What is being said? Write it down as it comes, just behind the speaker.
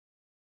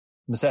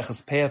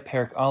Maseches Peah,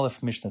 Perek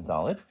Aleph, Mishnah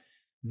Dalet.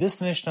 This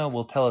Mishnah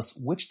will tell us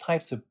which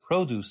types of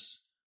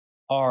produce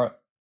are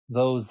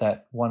those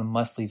that one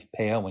must leave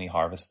Peah when he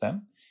harvests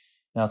them.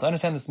 Now, to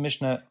understand this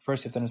Mishnah,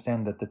 first you have to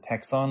understand that the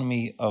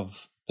taxonomy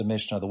of the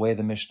Mishnah, the way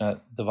the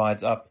Mishnah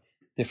divides up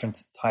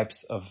different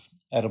types of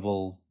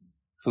edible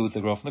foods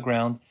that grow from the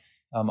ground,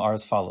 are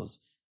as follows.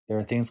 There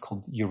are things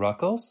called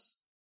yurakos,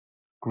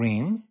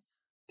 greens.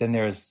 Then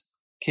there's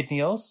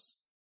kitnios,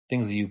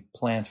 things that you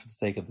plant for the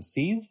sake of the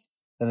seeds.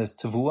 Then there's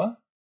tavua,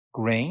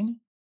 grain.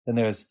 Then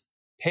there's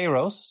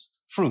peros,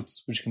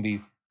 fruits, which can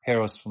be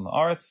peros from the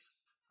aretz,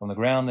 from the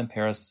ground, and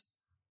peros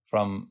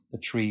from the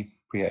tree,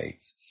 Peah.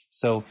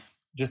 So,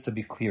 just to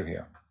be clear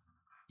here,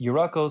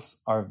 yurakos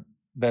are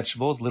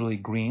vegetables, literally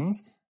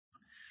greens.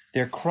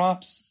 They're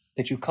crops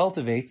that you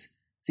cultivate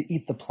to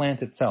eat the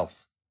plant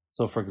itself.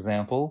 So, for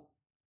example,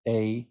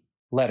 a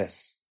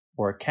lettuce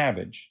or a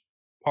cabbage,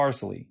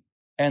 parsley,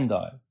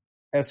 endive,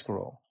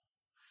 escarole,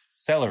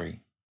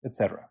 celery,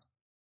 etc.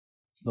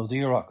 Those are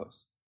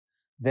yurakos.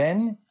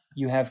 Then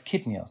you have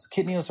kitnios.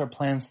 Kitnios are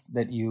plants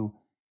that you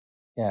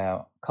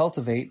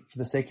cultivate for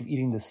the sake of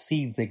eating the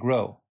seeds they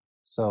grow.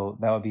 So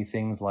that would be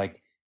things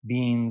like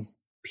beans,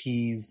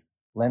 peas,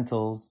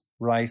 lentils,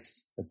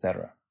 rice,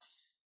 etc.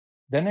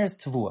 Then there's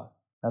tavua.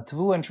 Now,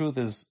 tavua in truth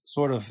is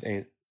sort of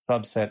a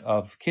subset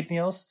of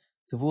kitnios.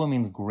 Tavua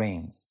means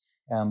grains.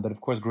 But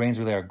of course, grains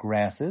really are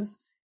grasses.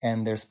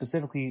 And they're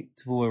specifically,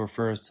 tavua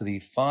refers to the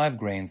 5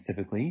 grains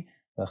typically,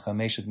 the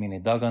chameshet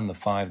mine dagan, the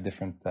 5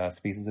 different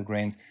species of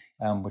grains,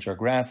 which are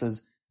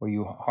grasses where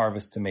you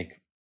harvest to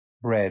make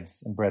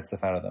breads and bread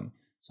stuff out of them.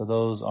 So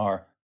those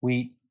are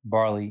wheat,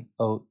 barley,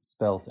 oat,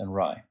 spelt, and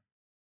rye.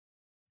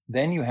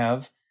 Then you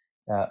have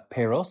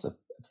peros.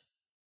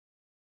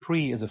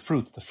 Pre is a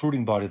fruit, the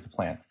fruiting body of the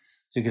plant.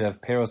 So you could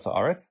have peros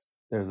haaretz.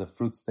 They're the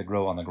fruits that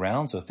grow on the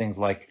ground. So things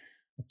like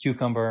a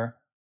cucumber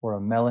or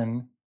a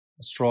melon,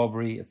 a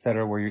strawberry,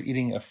 etc., where you're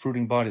eating a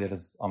fruiting body that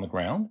is on the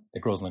ground, that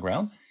grows on the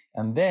ground.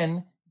 And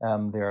then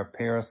there are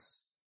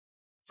peros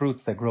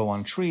fruits that grow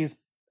on trees,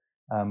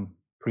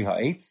 pri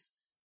ha'etz,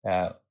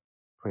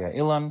 pri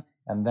ha'ilan,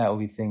 and that would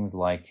be things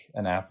like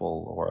an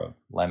apple or a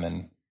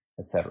lemon,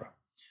 etc.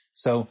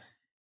 So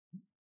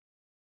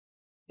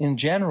in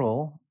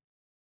general,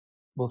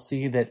 we'll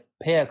see that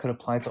Peah could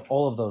apply to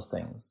all of those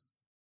things.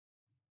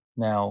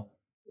 Now,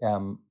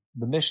 the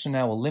Mishnah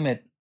now will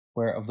limit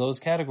where of those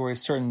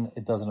categories, certain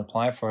it doesn't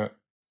apply for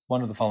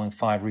one of the following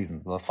 5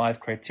 reasons. There are 5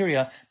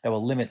 criteria that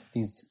will limit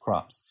these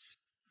crops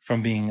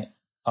from being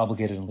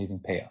obligated in leaving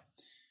Peah.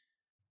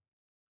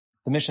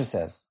 The Mishnah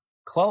says,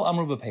 Klal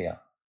amru b'Peah.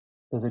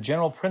 There's a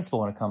general principle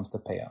when it comes to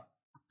Peah.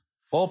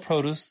 All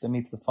produce that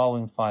meets the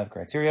following 5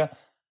 criteria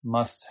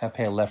must have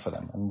Peah left for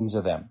them, and these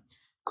are them.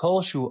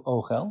 Kol shu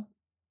ochel.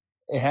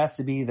 It has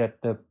to be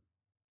that the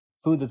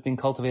food that's being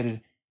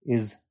cultivated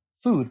is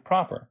food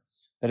proper.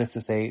 That is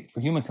to say, for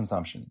human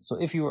consumption. So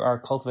if you are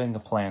cultivating a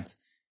plant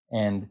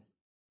and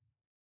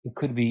it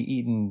could be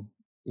eaten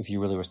if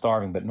you really were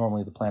starving, but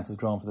normally the plant is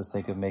grown for the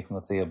sake of making,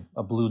 let's say,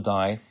 a blue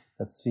dye,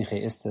 that's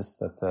sviche istis,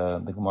 that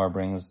the Gemara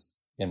brings,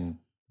 in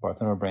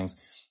Bartanura brings.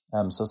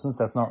 So since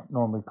that's not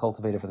normally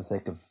cultivated for the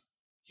sake of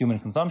human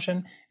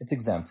consumption, it's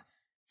exempt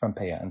from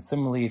Peah. And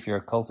similarly, if you're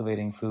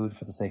cultivating food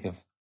for the sake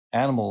of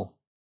animal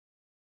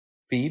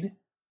feed,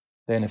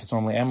 then if it's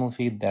normally animal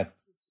feed, that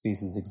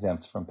species is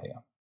exempt from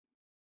Peah.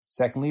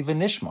 Secondly,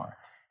 v'nishmar.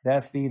 It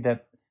has to be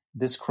that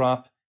this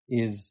crop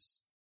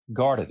is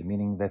guarded,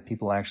 meaning that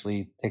people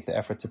actually take the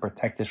effort to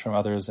protect it from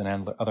others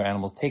and other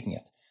animals taking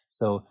it.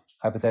 So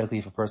hypothetically,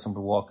 if a person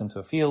would walk into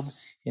a field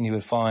and he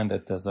would find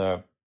that there's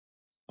a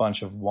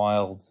bunch of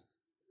wild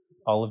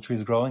olive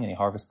trees growing and he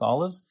harvests the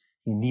olives,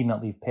 he need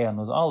not leave Peah on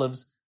those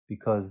olives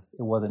because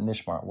it wasn't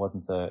nishmar, it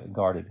wasn't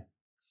guarded.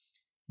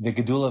 The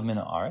gedula min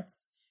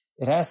haaretz.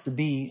 It has to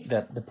be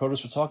that the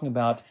produce we're talking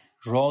about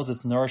draws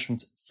its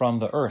nourishment from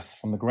the earth,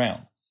 from the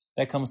ground.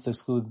 That comes to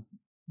exclude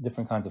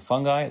different kinds of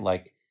fungi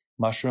like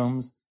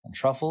mushrooms and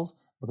truffles,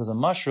 because a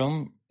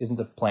mushroom isn't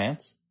a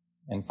plant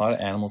and it's not an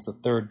animal, it's a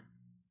third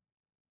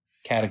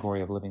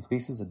category of living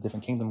species, a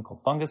different kingdom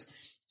called fungus.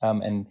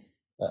 And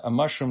a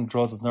mushroom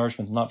draws its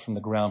nourishment not from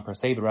the ground per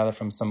se, but rather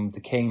from some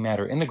decaying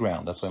matter in the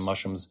ground. That's why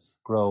mushrooms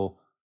grow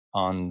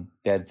on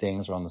dead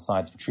things or on the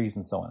sides of trees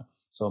and so on.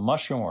 So a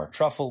mushroom or a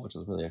truffle, which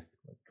is really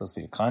supposed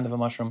to be a kind of a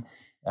mushroom,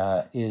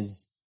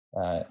 is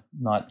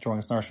not drawing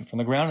its nourishment from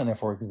the ground and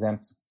therefore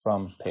exempt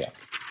from Peah.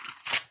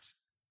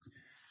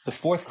 The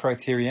 4th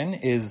criterion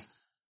is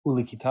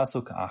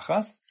ulikitaso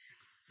ka'achas,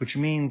 which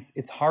means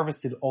it's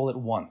harvested all at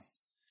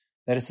once.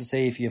 That is to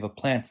say, if you have a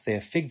plant, say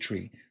a fig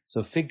tree,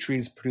 so fig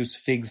trees produce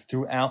figs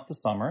throughout the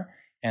summer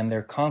and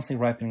they're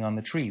constantly ripening on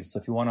the trees. So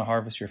if you want to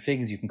harvest your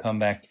figs, you can come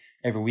back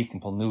every week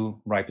and pull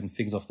new ripened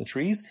figs off the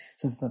trees.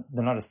 Since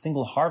they're not a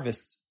single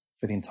harvest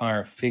for the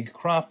entire fig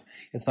crop,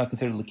 it's not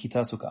considered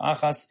likitaso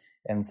ka'achas,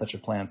 and such a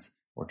plant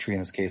or tree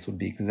in this case would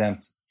be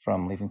exempt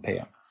from leaving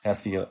Peah. It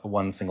has to be a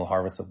one single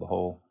harvest of the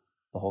whole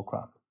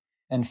crop.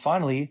 And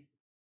finally,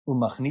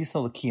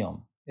 umachniso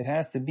l'kiyom. It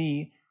has to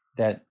be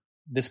that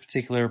this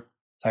particular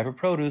type of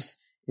produce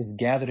is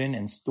gathered in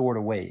and stored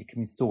away. It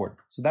can be stored.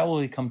 So that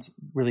will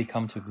really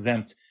come to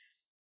exempt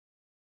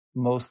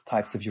most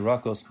types of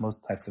yurakos,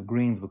 most types of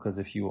greens, because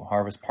if you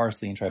harvest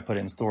parsley and try to put it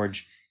in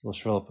storage, it will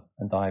shrivel up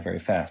and die very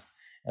fast,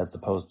 as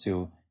opposed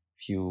to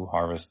if you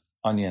harvest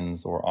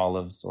onions or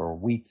olives or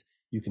wheat,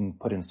 you can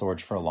put it in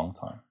storage for a long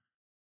time.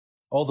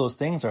 All those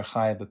things are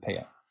chaya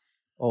b'peah.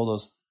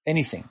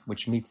 Anything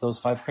which meets those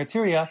 5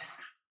 criteria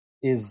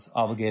is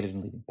obligated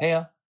in leaving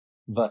peah.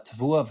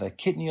 V'tvua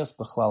v'kitnios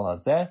b'chlal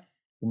hazeh.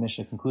 The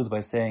Mishnah concludes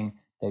by saying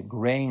that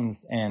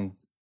grains and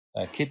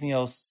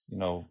kitnios,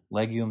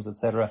 legumes,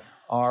 etc.,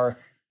 are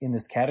in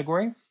this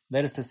category.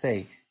 That is to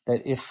say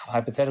that if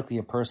hypothetically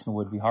a person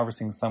would be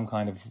harvesting some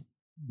kind of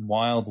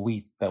wild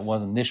wheat that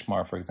wasn't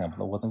nishmar, for example,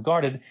 that wasn't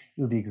guarded, it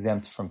would be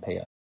exempt from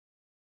peah.